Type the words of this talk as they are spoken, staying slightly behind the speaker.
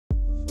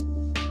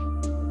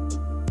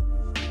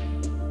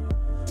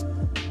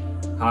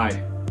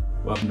Hi,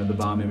 welcome to the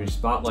Bomb Image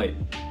Spotlight.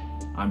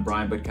 I'm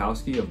Brian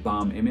Butkowski of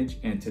Bomb Image,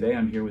 and today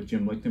I'm here with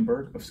Jim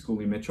Lichtenberg of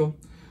Schooley Mitchell.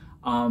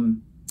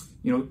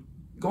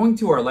 Going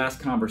to our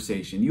last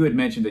conversation, you had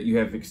mentioned that you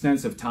have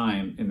extensive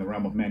time in the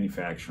realm of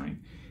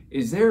manufacturing.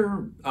 Is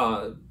there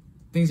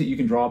things that you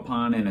can draw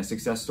upon and a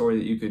success story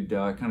that you could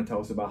kind of tell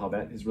us about how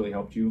that has really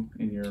helped you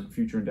in your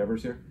future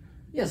endeavors here?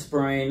 Yes,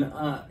 Brian.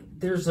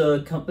 There's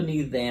a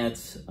company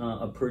that's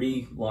a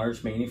pretty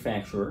large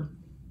manufacturer,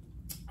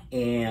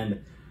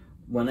 and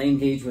when I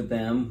engaged with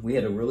them, we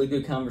had a really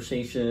good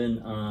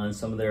conversation on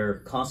some of their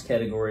cost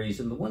categories,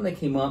 and the one that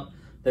came up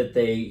that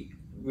they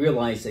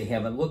realized they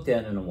haven't looked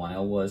at in a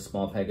while was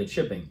small package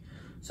shipping.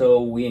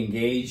 So we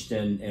engaged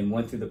and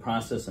went through the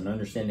process and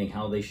understanding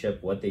how they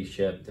ship, what they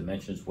ship,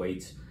 dimensions,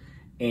 weights,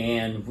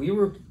 and we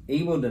were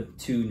able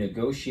to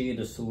negotiate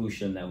a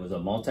solution that was a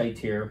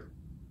multi-tier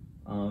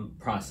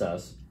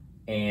process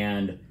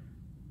and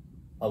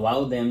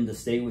allow them to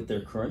stay with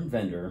their current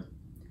vendor.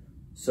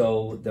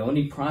 So the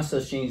only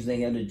process change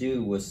they had to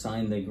do was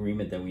sign the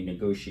agreement that we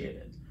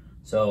negotiated.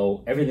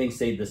 So everything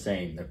stayed the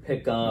same. Their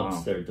pickups,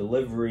 Wow. their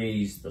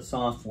deliveries, the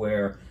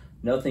software,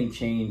 nothing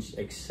changed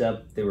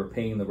except they were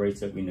paying the rates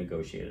that we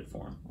negotiated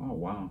for them. Oh,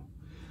 wow.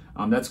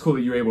 That's cool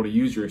that you're able to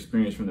use your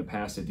experience from the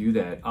past to do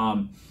that.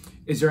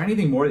 Is there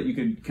anything more that you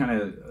could kind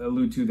of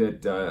allude to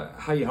that,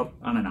 how you help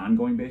on an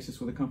ongoing basis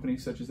with a company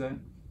such as that?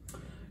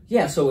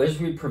 Yeah, so as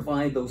we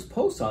provide those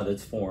post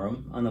audits for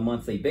them on a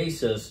monthly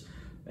basis,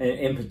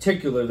 in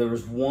particular, there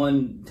was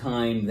one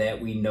time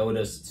that we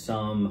noticed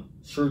some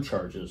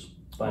surcharges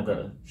by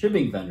the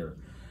shipping vendor.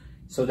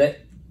 So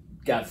that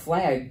got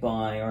flagged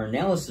by our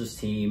analysis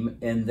team,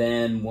 and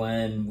then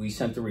when we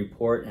sent the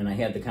report and I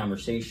had the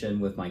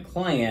conversation with my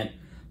client,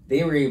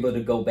 they were able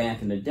to go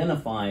back and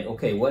identify,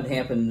 okay, what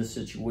happened in this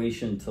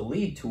situation to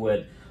lead to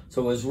it.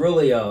 So it was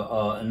really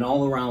an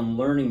all-around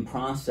learning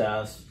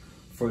process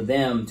for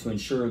them to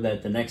ensure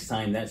that the next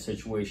time that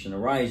situation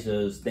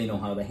arises, they know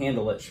how to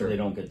handle it so they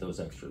don't get those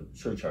extra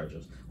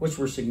surcharges, which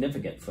were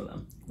significant for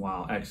them.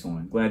 Wow,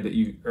 excellent. Glad that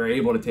you are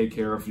able to take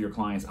care of your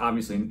clients,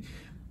 obviously,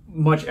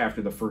 much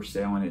after the first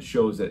sale, and it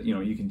shows that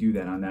you can do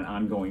that on that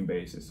ongoing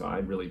basis. So I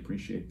really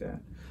appreciate that.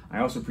 I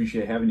also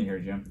appreciate having you here,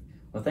 Jim.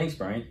 Well, thanks,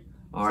 Brian.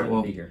 All right,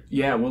 well,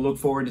 yeah, we'll look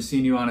forward to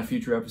seeing you on a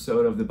future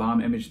episode of the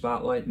Bomb Image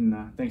Spotlight,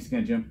 and thanks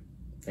again, Jim.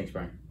 Thanks,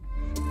 Brian.